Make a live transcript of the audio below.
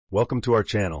Welcome to our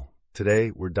channel.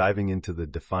 Today, we're diving into the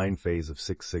define phase of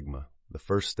Six Sigma, the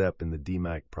first step in the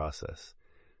DMAIC process.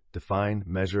 Define,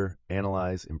 measure,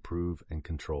 analyze, improve, and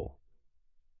control.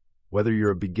 Whether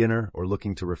you're a beginner or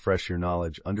looking to refresh your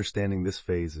knowledge, understanding this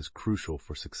phase is crucial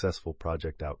for successful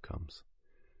project outcomes.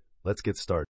 Let's get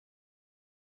started.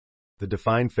 The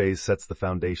define phase sets the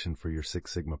foundation for your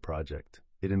Six Sigma project.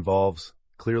 It involves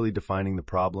clearly defining the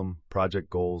problem, project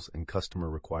goals, and customer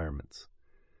requirements.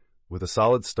 With a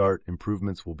solid start,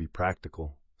 improvements will be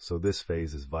practical, so this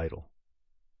phase is vital.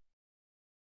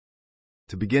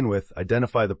 To begin with,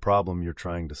 identify the problem you're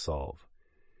trying to solve.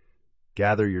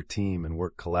 Gather your team and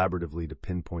work collaboratively to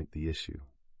pinpoint the issue.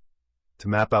 To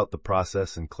map out the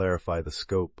process and clarify the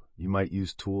scope, you might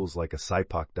use tools like a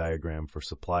SIPOC diagram for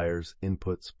suppliers,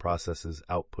 inputs, processes,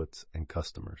 outputs, and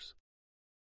customers.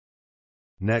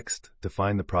 Next,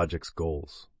 define the project's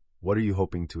goals. What are you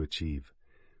hoping to achieve?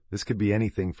 This could be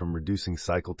anything from reducing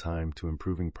cycle time to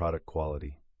improving product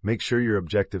quality. Make sure your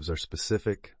objectives are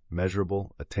specific,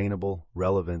 measurable, attainable,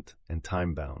 relevant, and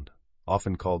time-bound,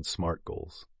 often called SMART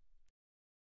goals.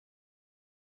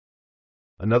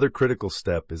 Another critical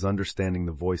step is understanding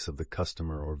the voice of the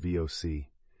customer, or VOC.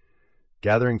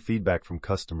 Gathering feedback from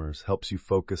customers helps you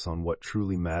focus on what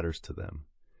truly matters to them.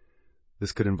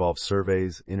 This could involve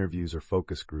surveys, interviews, or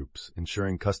focus groups,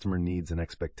 ensuring customer needs and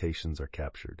expectations are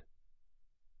captured.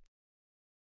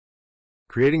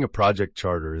 Creating a project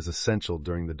charter is essential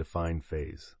during the define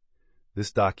phase.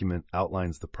 This document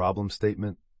outlines the problem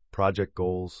statement, project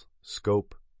goals,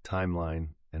 scope,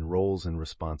 timeline, and roles and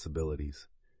responsibilities.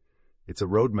 It's a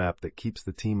roadmap that keeps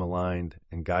the team aligned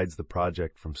and guides the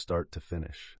project from start to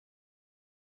finish.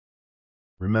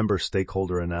 Remember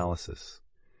stakeholder analysis.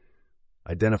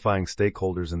 Identifying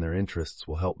stakeholders and their interests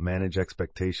will help manage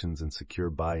expectations and secure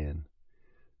buy-in.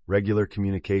 Regular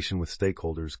communication with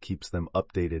stakeholders keeps them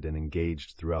updated and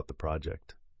engaged throughout the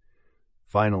project.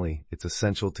 Finally, it's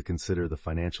essential to consider the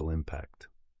financial impact.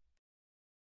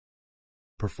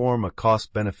 Perform a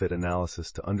cost-benefit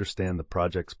analysis to understand the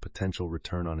project's potential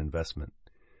return on investment.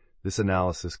 This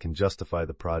analysis can justify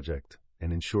the project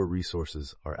and ensure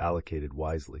resources are allocated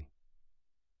wisely.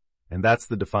 And that's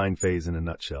the define phase in a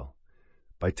nutshell.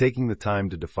 By taking the time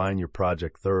to define your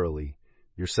project thoroughly,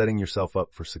 you're setting yourself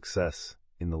up for success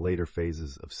in the later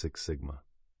phases of Six Sigma.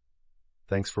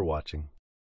 Thanks for watching.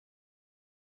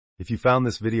 If you found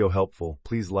this video helpful,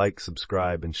 please like,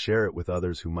 subscribe, and share it with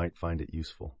others who might find it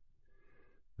useful.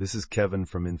 This is Kevin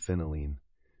from Infinilean.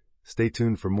 Stay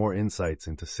tuned for more insights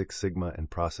into Six Sigma and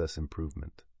process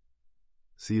improvement.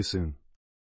 See you soon.